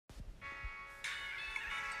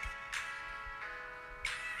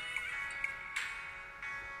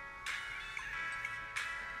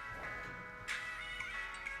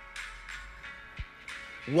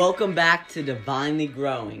Welcome back to Divinely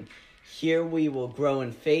Growing. Here we will grow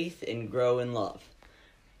in faith and grow in love.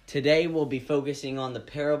 Today we'll be focusing on the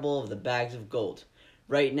parable of the bags of gold.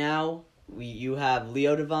 Right now, you have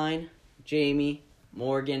Leo Divine, Jamie,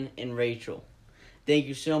 Morgan, and Rachel. Thank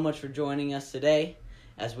you so much for joining us today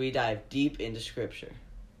as we dive deep into Scripture.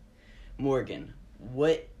 Morgan,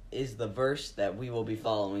 what is the verse that we will be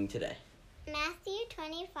following today? Matthew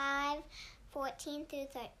 25:14 through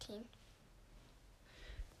 13.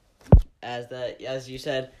 As you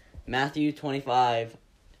said, Matthew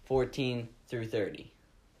 25:14 through 30.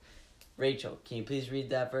 Rachel, can you please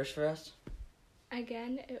read that verse for us?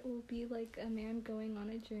 Again, it will be like a man going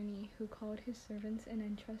on a journey who called his servants and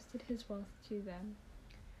entrusted his wealth to them.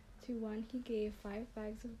 To one he gave 5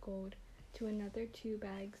 bags of gold, to another 2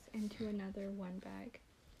 bags, and to another 1 bag,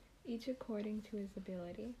 each according to his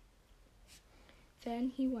ability.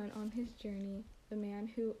 Then he went on his journey. The man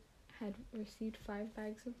who had received 5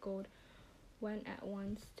 bags of gold went at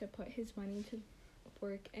once to put his money to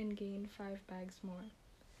work and gained 5 bags more.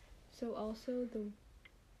 So also the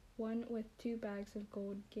one with 2 bags of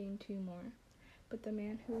gold gained 2 more. But the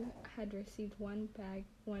man who had received 1 bag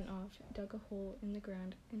went off, dug a hole in the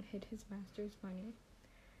ground, and hid his master's money.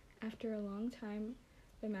 After a long time,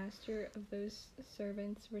 the master of those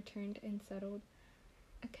servants returned and settled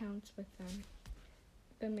accounts with them.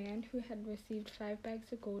 The man who had received 5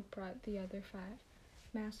 bags of gold brought the other 5.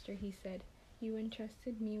 Master, he said, you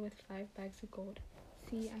entrusted me with 5 bags of gold.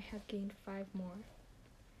 See, I have gained 5 more.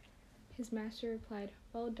 His master replied,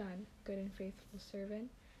 well done, good and faithful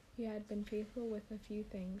servant. You had been faithful with a few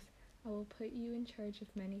things. I will put you in charge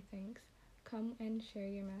of many things. Come and share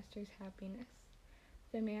your master's happiness.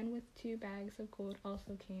 The man with 2 bags of gold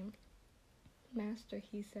also came. Master,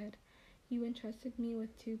 he said, you entrusted me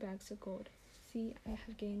with 2 bags of gold. See, I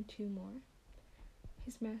have gained 2 more.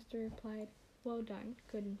 His master replied, well done,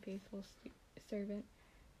 good and faithful servant.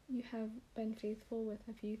 You have been faithful with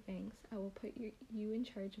a few things. I will put you in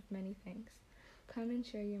charge of many things. Come and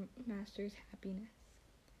share your master's happiness.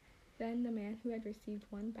 Then the man who had received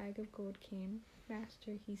 1 bag of gold came.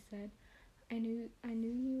 Master, he said, I knew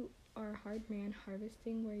you are a hard man,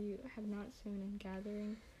 harvesting where you have not sown and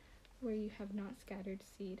gathering where you have not scattered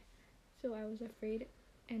seed. So I was afraid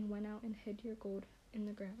and went out and hid your gold in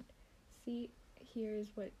the ground. See, here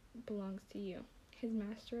is what belongs to you. His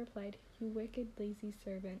master replied, you wicked, lazy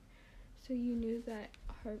servant. So you knew that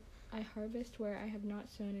I harvest where I have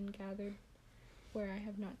not sown and gathered where I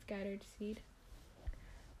have not scattered seed?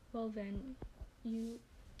 Well then, you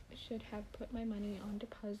should have put my money on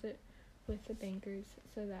deposit with the bankers,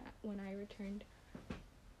 so that when I returned,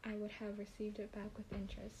 I would have received it back with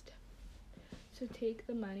interest. So take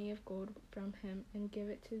the money of gold from him and give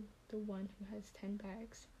it to the one who has 10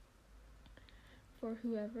 bags. For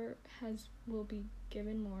whoever has will be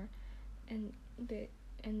given more, and they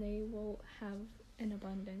will have an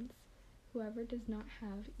abundance. Whoever does not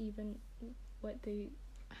have, even what they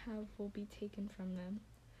have will be taken from them.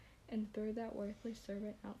 And throw that worthless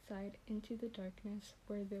servant outside into the darkness,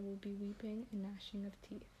 where there will be weeping and gnashing of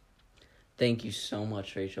teeth. Thank you so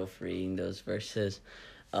much, Rachel, for reading those verses.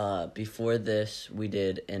 Before this, we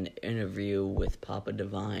did an interview with Papa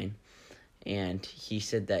Divine, and he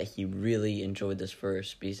said that he really enjoyed this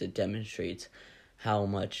verse because it demonstrates how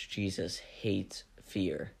much Jesus hates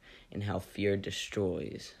fear and how fear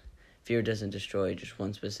destroys. Fear doesn't destroy just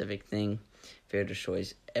one specific thing. Fear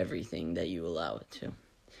destroys everything that you allow it to.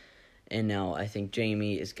 And now I think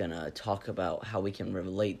Jamie is going to talk about how we can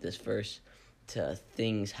relate this verse to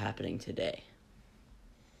things happening today.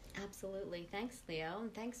 Absolutely. Thanks, Leo,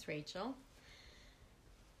 and thanks, Rachel.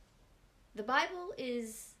 The Bible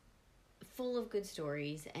is full of good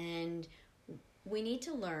stories, and we need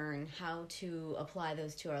to learn how to apply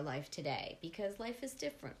those to our life today, because life is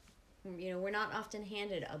different. You know, we're not often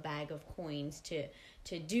handed a bag of coins to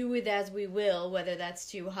do with as we will, whether that's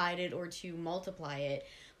to hide it or to multiply it.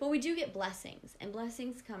 But we do get blessings, and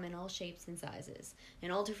blessings come in all shapes and sizes,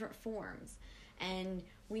 in all different forms. And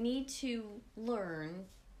we need to learn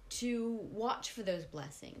to watch for those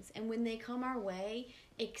blessings. And when they come our way,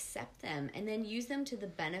 accept them, and then use them to the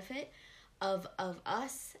benefit of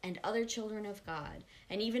us and other children of God,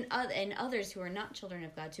 and even and others who are not children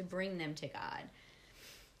of God, to bring them to God.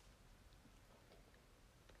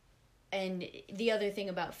 And the other thing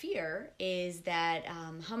about fear is that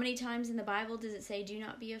how many times in the Bible does it say, do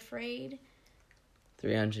not be afraid?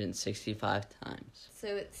 365 times. So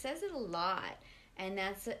it says it a lot. And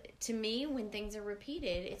that's, to me, when things are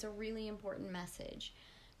repeated, it's a really important message.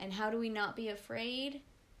 And how do we not be afraid?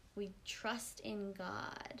 We trust in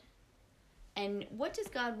God. And what does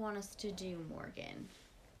God want us to do, Morgan?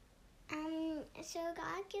 So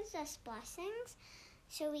God gives us blessings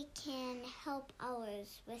so we can help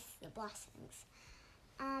others with the blessings.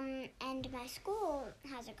 And my school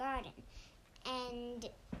has a garden, and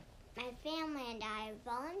my family and I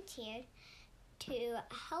volunteered to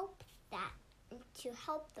help the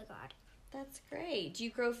garden. That's great. Do you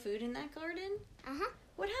grow food in that garden? Uh-huh.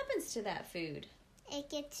 What happens to that food? It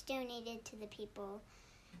gets donated to the people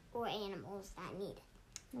or animals that need it.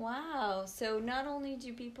 Wow. So not only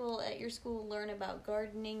do people at your school learn about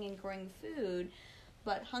gardening and growing food,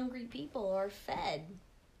 but hungry people are fed.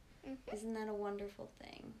 Mm-hmm. Isn't that a wonderful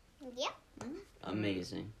thing? Yep. Mm-hmm.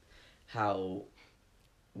 Amazing. How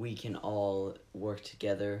we can all work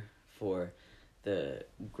together for the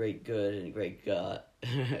great good and great God,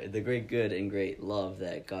 the great good and great love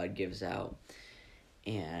that God gives out.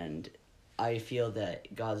 And I feel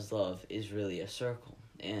that God's love is really a circle,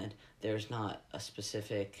 and there's not a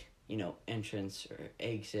specific, entrance or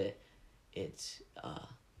exit.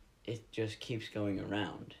 It just keeps going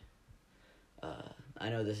around. I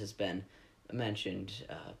know this has been mentioned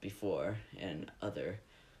before in other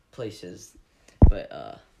places,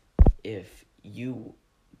 but if you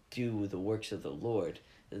do the works of the Lord,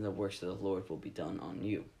 then the works of the Lord will be done on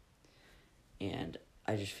you. And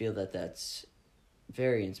I just feel that that's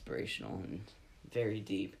very inspirational and very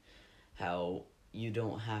deep, how you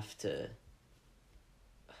don't have to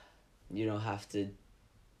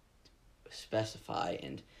specify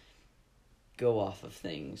and go off of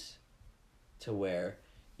things to where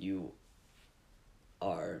you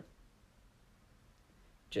are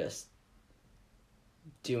just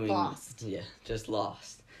doing lost. Yeah, just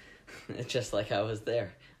lost. It's just like I was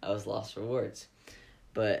there. I was lost for words.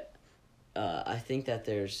 But I think that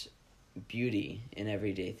there's beauty in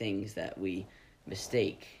everyday things that we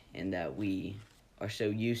mistake and that we are so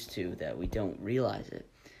used to that we don't realize it.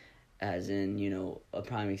 As in, a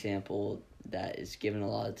prime example that is given a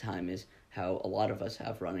lot of time is how a lot of us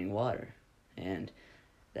have running water, and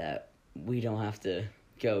that we don't have to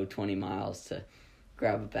go 20 miles to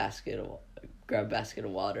grab a basket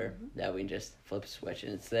of water, that we just flip a switch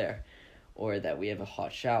and it's there, or that we have a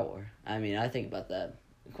hot shower. I mean, I think about that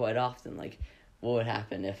quite often, like what would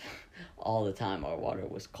happen if all the time our water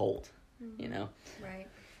was cold, Right.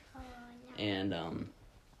 Oh, no. and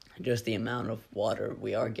just the amount of water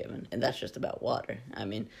we are given, and that's just about water. I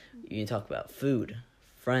mean, you can talk about food,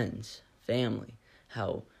 friends, family,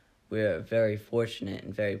 how we're very fortunate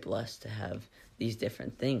and very blessed to have these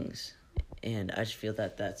different things, and I just feel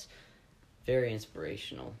that that's very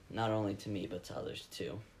inspirational, not only to me but to others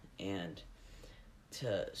too, and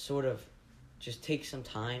to sort of just take some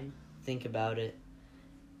time, think about it,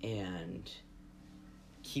 and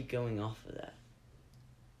keep going off of that,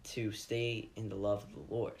 to stay in the love of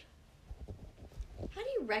the Lord. How do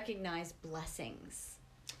you recognize blessings?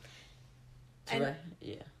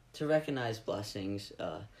 To recognize blessings,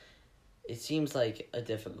 it seems like a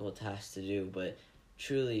difficult task to do, but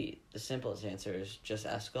truly the simplest answer is just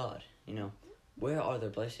ask God, where are there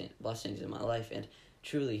blessings in my life? And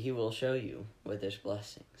truly He will show you where there's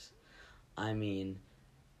blessings. I mean,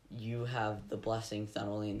 you have the blessings not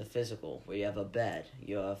only in the physical, where you have a bed,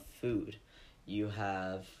 you have food, you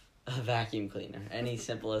have a vacuum cleaner, any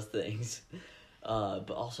simplest things,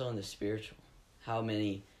 but also in the spiritual. How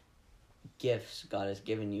many gifts God has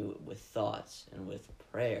given you with thoughts and with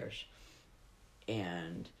prayers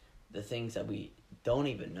and the things that we don't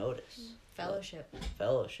even notice. Fellowship.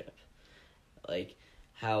 Like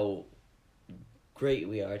how great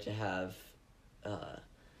we are to have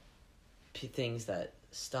things that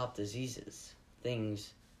stop diseases,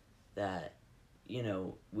 things that,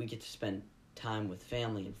 we get to spend time with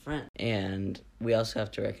family and friends. And we also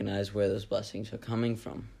have to recognize where those blessings are coming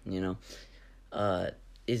from,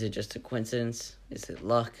 Is it just a coincidence? Is it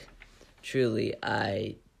luck? Truly,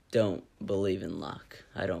 I don't believe in luck.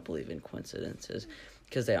 I don't believe in coincidences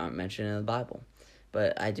because they aren't mentioned in the Bible.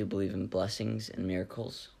 But I do believe in blessings and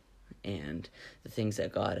miracles and the things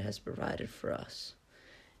that God has provided for us.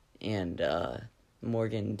 And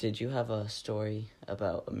Morgan, did you have a story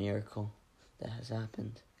about a miracle that has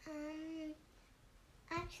happened?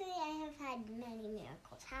 Actually, I have had many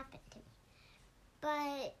miracles happen to me.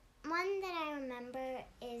 But one that I remember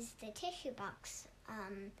is the tissue box,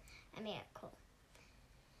 a miracle.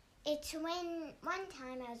 It's when one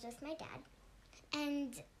time I was with my dad,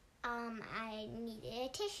 and I needed a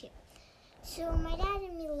tissue. So my dad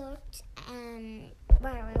and me looked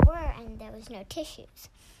where we were, and there was no tissues.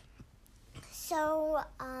 So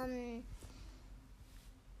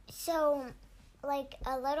like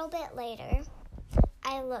a little bit later,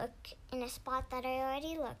 I look in a spot that I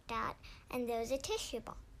already looked at, and there was a tissue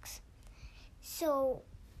box. So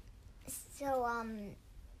So,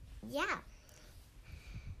 yeah.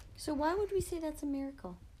 So why would we say that's a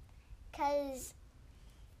miracle? Because,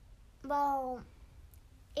 well,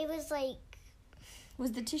 it was like,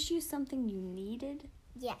 Was the tissue something you needed?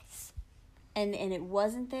 yes. And it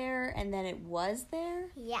wasn't there, and then it was there?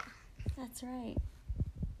 Yeah. That's right.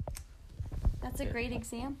 That's a Yeah. great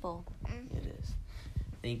example. It is.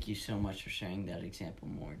 Thank you so much for sharing that example,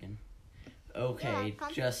 Morgan. Okay, You're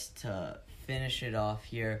welcome. just to finish it off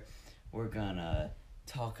here, we're gonna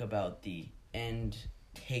talk about the end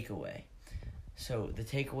takeaway. So the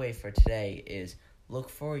takeaway for today is look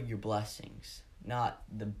for your blessings, not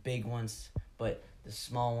the big ones, but the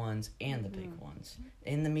small ones and the big ones,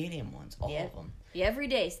 and the medium ones, all Yeah. of them. The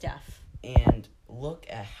everyday stuff. And look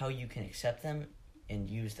at how you can accept them and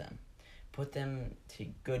use them. Put them to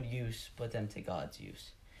good use, put them to God's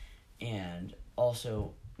use. And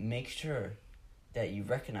also make sure that you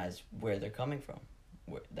recognize where they're coming from,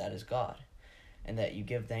 that is God. And that you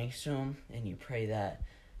give thanks to Him, and you pray that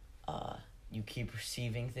you keep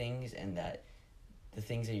receiving things, and that the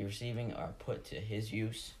things that you're receiving are put to His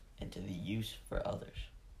use and to the use for others.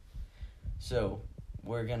 So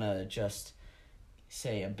we're going to just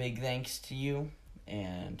say a big thanks to you,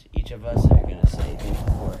 and each of us are going to say thank you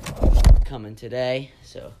for coming today.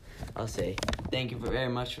 So I'll say thank you very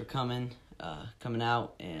much for coming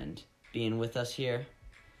out and being with us here.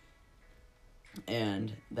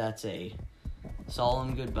 And that's a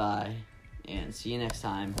solemn goodbye, and see you next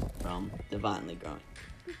time from Divinely Growing.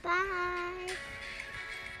 Bye.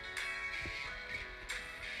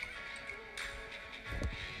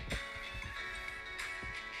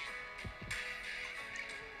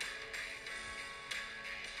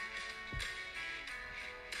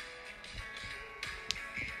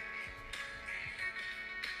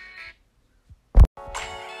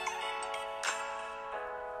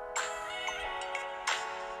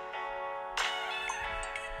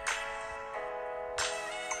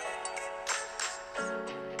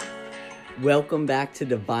 Welcome back to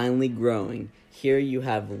Divinely Growing. Here you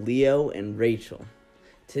have Leo and Rachel.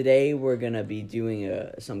 Today we're going to be doing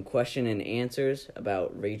some question and answers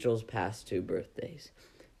about Rachel's past 2 birthdays.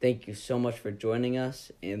 Thank you so much for joining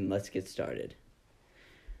us, and let's get started.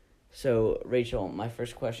 So, Rachel, my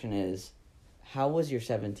first question is, how was your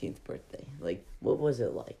 17th birthday? Like, what was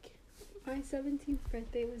it like? My 17th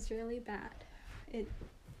birthday was really bad.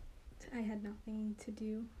 I had nothing to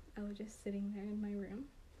do. I was just sitting there in my room.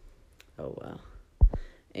 Oh, wow.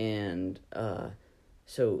 And,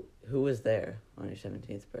 so who was there on your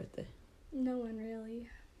 17th birthday? No one really.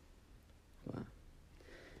 Wow.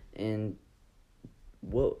 And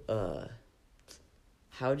what,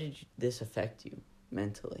 how did this affect you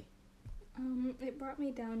mentally? It brought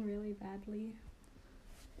me down really badly.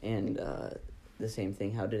 And, the same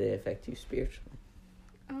thing, how did it affect you spiritually?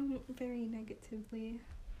 Very negatively.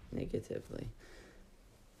 Negatively.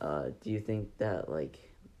 Do you think that, like,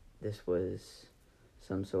 this was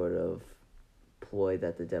some sort of ploy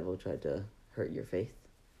that the devil tried to hurt your faith?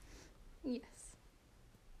 Yes.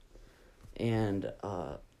 And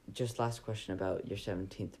just last question about your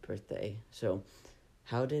 17th birthday. So,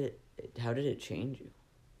 how did it change you?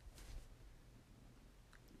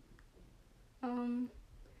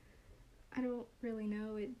 I don't really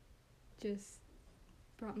know. It just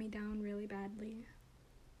brought me down really badly.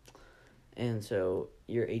 And so,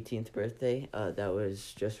 your 18th birthday, that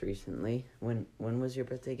was just recently. When was your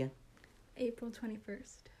birthday again? April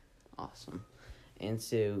 21st. Awesome. And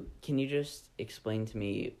so, can you just explain to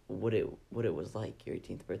me what it was like, your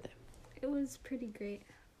 18th birthday? It was pretty great.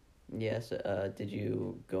 Yes. Did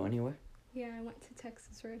you go anywhere? Yeah, I went to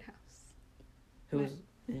Texas Roadhouse. Who My- was?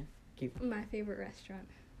 Yeah. Keep. My favorite restaurant.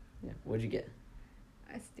 Yeah. What'd you get?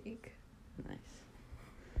 A steak. Nice.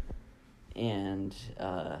 And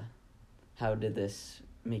how did this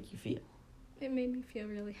make you feel? It made me feel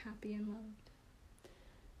really happy and loved.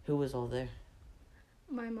 Who was all there?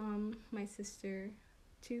 My mom, my sister,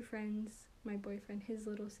 2 friends, my boyfriend, his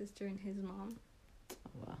little sister, and his mom.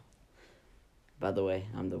 Oh, wow. By the way,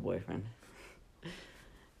 I'm the boyfriend.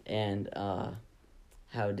 And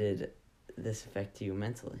how did this affect you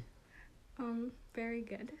mentally? Very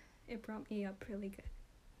good. It brought me up really good.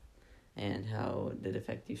 And how did it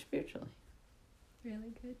affect you spiritually?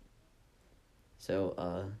 Really good.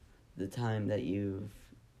 So, the time that you've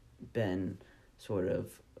been sort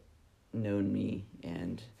of known me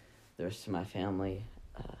and the rest of my family,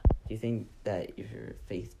 do you think that your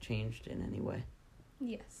faith changed in any way?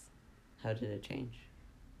 Yes. How did it change?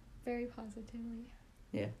 Very positively.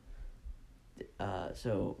 Yeah.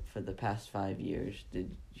 So for the past 5 years,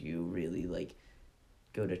 did you really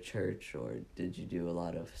go to church, or did you do a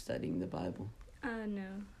lot of studying the Bible?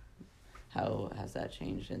 No. how has that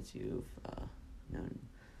changed since you've known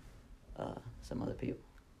some other people?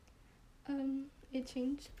 It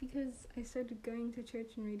changed because I started going to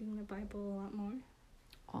church and reading the Bible a lot more.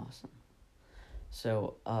 Awesome.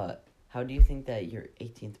 So, how do you think that your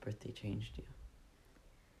 18th birthday changed you?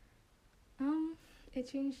 It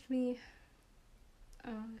changed me,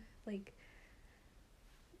 like,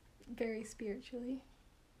 very spiritually.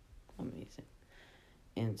 Amazing.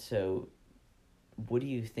 And so, what do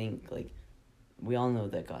you think, like, we all know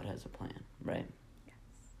that God has a plan, right? Yes.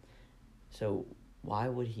 So, why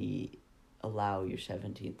would he allow your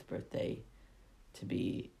 17th birthday to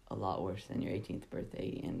be a lot worse than your 18th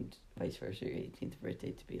birthday, and vice versa, your 18th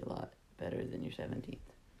birthday to be a lot better than your 17th?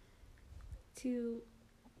 To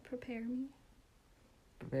prepare me.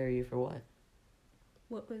 Prepare you for what?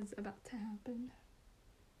 What was about to happen.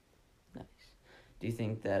 Nice. Do you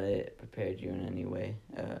think that it prepared you in any way,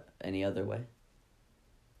 any other way?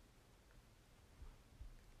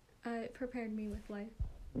 It prepared me with life.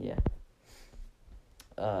 Yeah.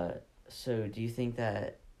 So do you think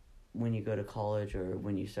that when you go to college or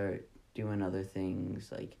when you start doing other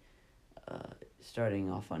things, like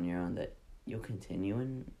starting off on your own, that you'll continue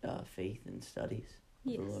in faith and studies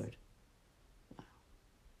of the Lord? Wow.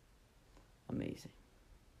 Amazing.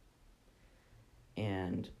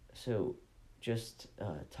 And so just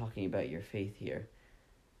talking about your faith here,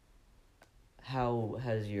 how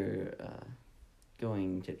has your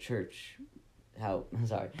going to church, how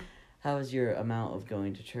has your amount of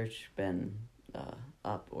going to church been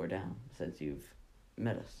up or down since you've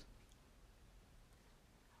met us?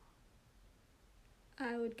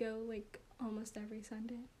 I would go, like, almost every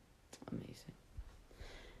Sunday. Amazing.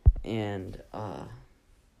 And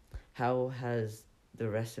how has the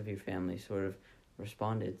rest of your family sort of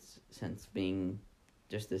responded since being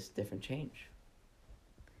just this different change?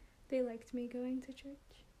 They liked me going to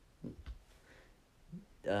church.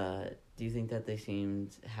 Do you think that they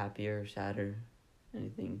seemed happier, sadder,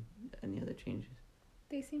 any other changes?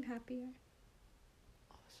 They seem happier.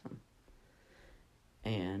 Awesome.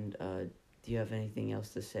 And do you have anything else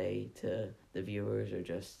to say to the viewers or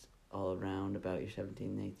just all around about your 17th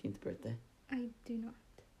and 18th birthday? I do not.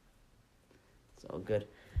 It's all good.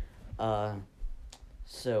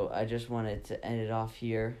 So I just wanted to end it off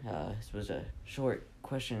here. This was a short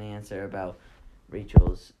question and answer about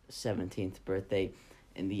Rachel's 17th birthday.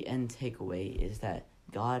 And the end takeaway is that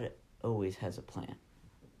God always has a plan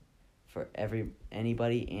for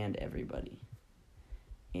anybody and everybody.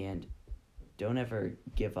 And don't ever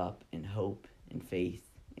give up in hope, in faith,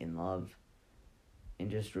 in love.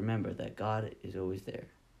 And just remember that God is always there.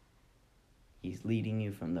 He's leading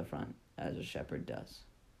you from the front, as a shepherd does.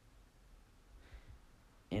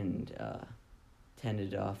 And to end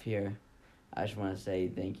it off here, I just want to say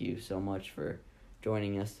thank you so much for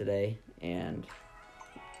joining us today, and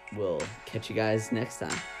we'll catch you guys next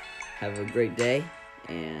time. Have a great day,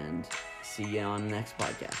 and see you on the next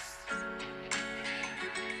podcast.